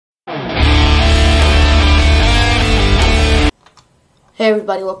Hey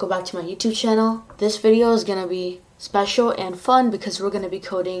everybody, welcome back to my YouTube channel. This video is going to be special and fun because we're going to be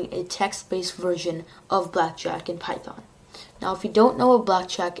coding a text-based version of Blackjack in Python. Now if you don't know what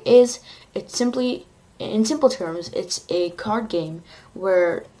Blackjack is, it's simply, in simple terms, it's a card game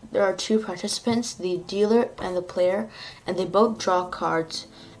where there are two participants, the dealer and the player, and they both draw cards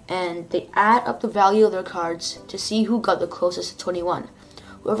and they add up the value of their cards to see who got the closest to 21.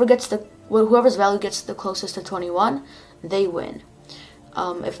 Whoever's value gets the closest to 21, they win.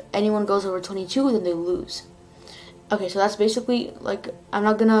 If anyone goes over 22, then they lose. Okay, so that's basically, like, I'm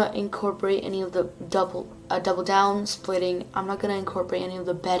not gonna incorporate any of the double down, splitting. I'm not gonna incorporate any of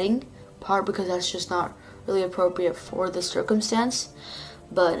the betting part because that's just not really appropriate for the circumstance.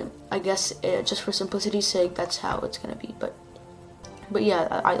 But I guess just for simplicity's sake, that's how it's gonna be. But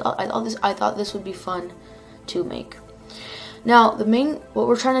yeah, I thought this would be fun to make. Now, what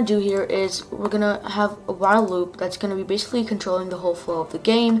we're trying to do here is we're going to have a while loop that's going to be basically controlling the whole flow of the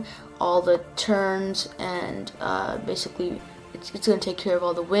game, all the turns, and basically it's going to take care of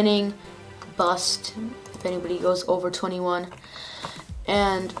all the winning, bust, if anybody goes over 21.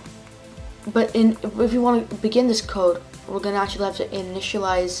 But if you want to begin this code, we're going to actually have to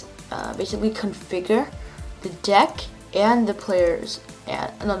initialize, basically configure the deck and the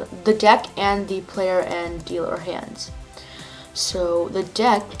the deck and the player and dealer hands. So the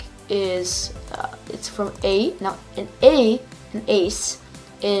deck is it's from A. Now an ace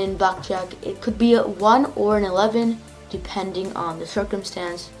in Blackjack, it could be a 1 or an 11 depending on the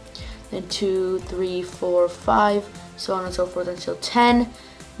circumstance. Then 2, 3, 4, 5, so on and so forth until 10.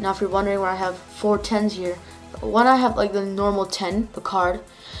 Now if you're wondering where I have 4 10s here, one I have like the normal 10, the card.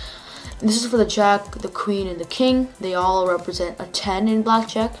 And this is for the jack, the queen, and the king. They all represent a 10 in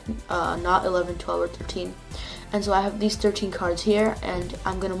Blackjack, not 11, 12, or 13. And so I have these 13 cards here, and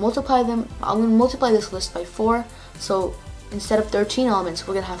I'm going to multiply them. I'm going to multiply this list by 4. So instead of 13 elements,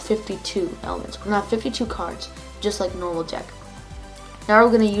 we're going to have 52 elements. We're going to have 52 cards, just like a normal deck. Now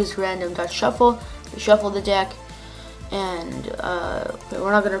we're going to use random.shuffle to shuffle the deck. And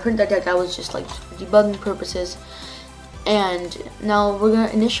we're not going to print that deck. That was just like for debugging purposes. And now we're going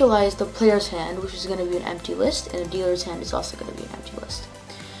to initialize the player's hand, which is going to be an empty list, and the dealer's hand is also going to be an empty list.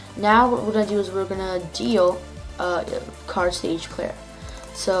 Now what we're going to do is we're going to deal cards to each player.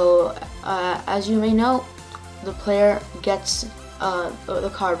 So as you may know, the player gets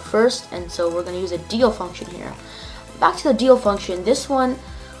the card first, and so we're going to use a deal function here. Back to the deal function, this one,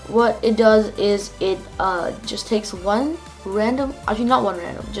 what it does is it just takes one random, actually not one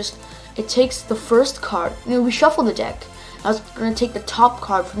random, just it takes the first card. We shuffle the deck. Now it's going to take the top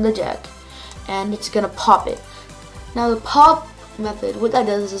card from the deck and it's going to pop it. Now the pop method, what that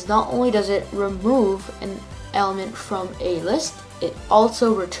does is not only does it remove an element from a list, it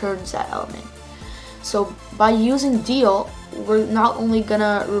also returns that element. So by using deal, we're not only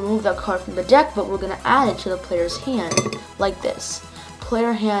gonna remove that card from the deck, but we're gonna add it to the player's hand like this: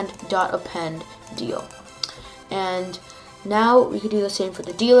 player hand dot append deal. And now we could do the same for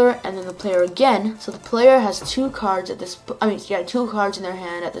the dealer and then the player again. So the player has 2 cards at this 2 cards in their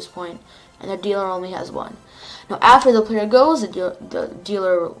hand at this point, and the dealer only has 1. Now after the player goes, the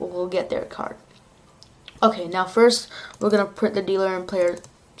dealer will get their card. Okay, now first we're gonna print the dealer and player's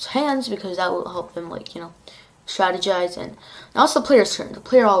hands because that will help them, like, strategize. And now it's the player's turn. The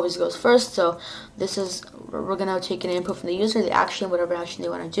player always goes first, so we're gonna take an input from the user, the action, whatever action they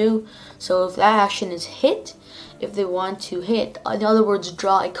want to do. So if that action is hit, if they want to hit, in other words,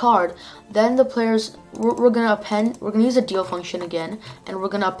 draw a card, then the players, we're gonna use a deal function again, and we're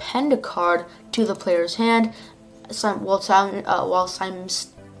gonna append a card to the player's hand,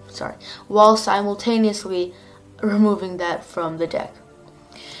 while simultaneously removing that from the deck.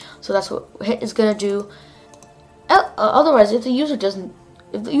 So that's what hit is gonna do. Otherwise, if the user does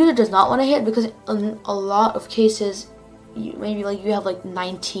not want to hit, because in a lot of cases, maybe like you have like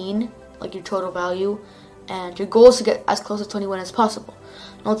 19, like your total value, and your goal is to get as close to 21 as possible.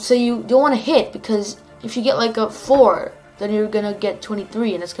 Now let's say you don't want to hit, because if you get like a 4, then you're gonna get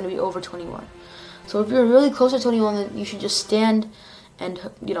 23, and it's gonna be over 21. So if you're really close to 21, then you should just stand and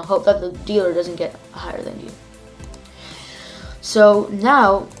hope that the dealer doesn't get higher than you. So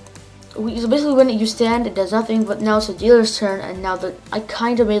now, so basically when you stand, it does nothing, but now it's the dealer's turn, and now I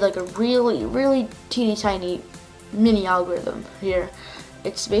kind of made like a really, really teeny tiny mini algorithm here.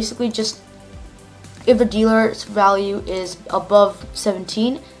 It's basically just, if the dealer's value is above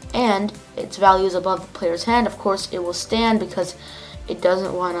 17 and its value is above the player's hand, of course it will stand because it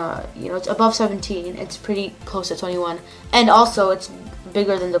doesn't want to, it's above 17, it's pretty close to 21, and also it's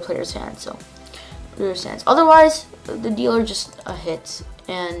bigger than the player's hand, so dealer stands. Otherwise, the dealer just hits,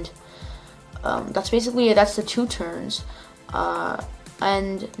 and that's basically it. That's the 2 turns.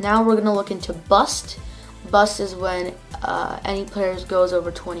 And now we're gonna look into bust. Bust is when any player goes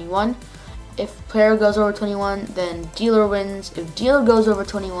over 21. If player goes over 21, then dealer wins. If dealer goes over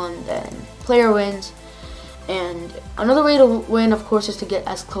 21, then player wins. And another way to win, of course, is to get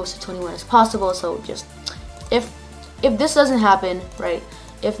as close to 21 as possible. So just if this doesn't happen, right?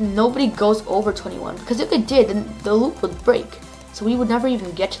 If nobody goes over 21, because if it did, then the loop would break. So we would never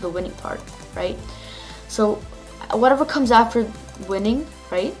even get to the winning part, right? So whatever comes after winning,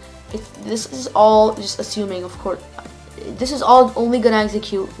 right? This is all just assuming, of course, this is all only gonna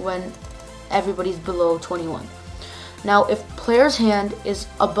execute when everybody's below 21. Now, if player's hand is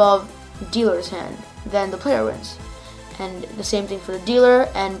above dealer's hand, then the player wins. And the same thing for the dealer,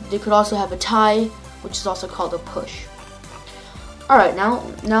 and they could also have a tie, which is also called a push. Alright, now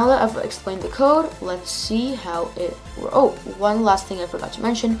that I've explained the code, let's see how it works. Oh, one last thing I forgot to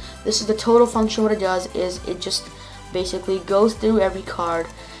mention. This is the total function. What it does is it just basically goes through every card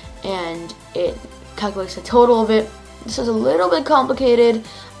and it calculates the total of it. This is a little bit complicated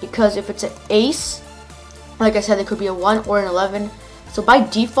because if it's an ace, like I said, it could be a 1 or an 11. So by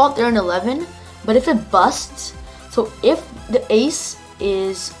default, they're an 11. But if it busts, so if the ace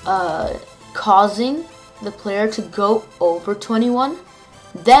is causing the player to go over 21,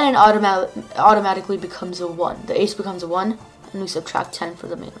 then it automatically becomes a 1. The ace becomes a 1, and we subtract 10 for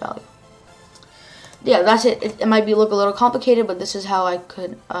the main value. Yeah, that's it. It might look a little complicated, but this is how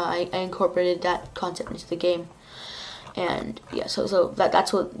I incorporated that concept into the game. And yeah, so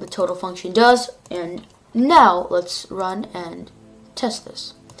that's what the total function does. And now let's run and test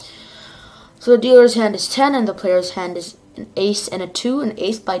this. So the dealer's hand is 10, and the player's hand is an ace and a 2. An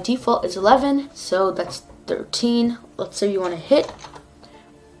ace by default is 11, so that's 13. Let's say you want to hit.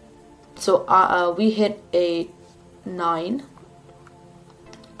 So we hit a 9.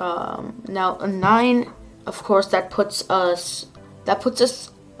 Now a 9, of course, that puts us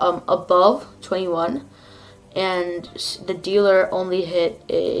above 21, and the dealer only hit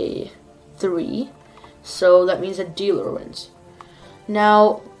a 3, so that means the dealer wins.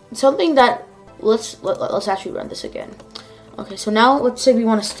 Now something that let's actually run this again. Okay, so now let's say we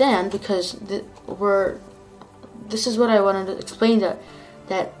want to stand, because this is what I wanted to explain,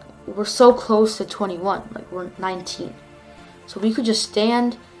 that we're so close to 21, like we're 19. So we could just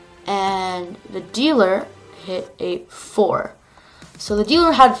stand, and the dealer hit a 4. So the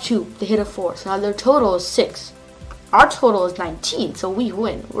dealer had 2, they hit a 4. So now their total is 6. Our total is 19, so we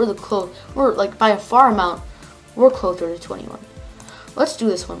win. We're like by a far amount, we're closer to 21. Let's do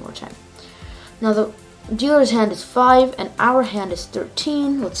this one more time. Now the dealer's hand is 5 and our hand is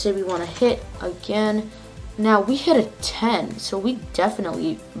 13. Let's say we want to hit again. Now we hit a 10, so we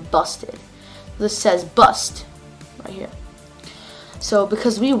definitely busted. This says bust right here. So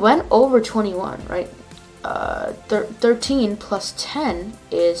because we went over 21, right? 13 plus 10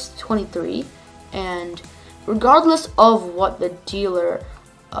 is 23, and regardless of what the dealer,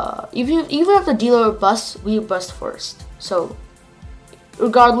 even if the dealer busts, we bust first. So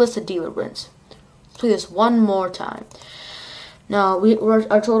regardless, the dealer wins. Let's play this one more time. Now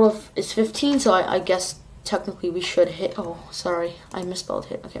our total is 15, so I guess technically we should hit. Oh, sorry, I misspelled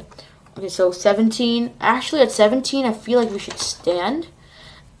hit. Okay, so 17. Actually, at 17, I feel like we should stand.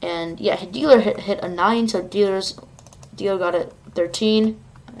 And yeah, dealer hit a 9, so dealer got a 13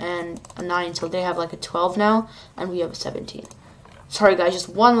 and a 9, so they have like a 12 now, and we have a 17. Sorry guys, just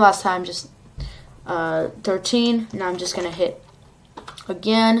one last time, just 13. Now I'm just gonna hit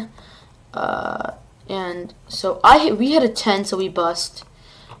again, and so we hit a 10, so we bust,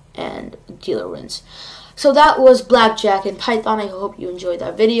 and dealer wins. So that was Blackjack in Python. I hope you enjoyed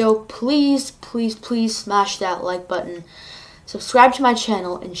that video. Please, please, please smash that like button. Subscribe to my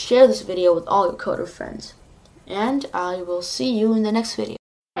channel and share this video with all your coder friends. And I will see you in the next video.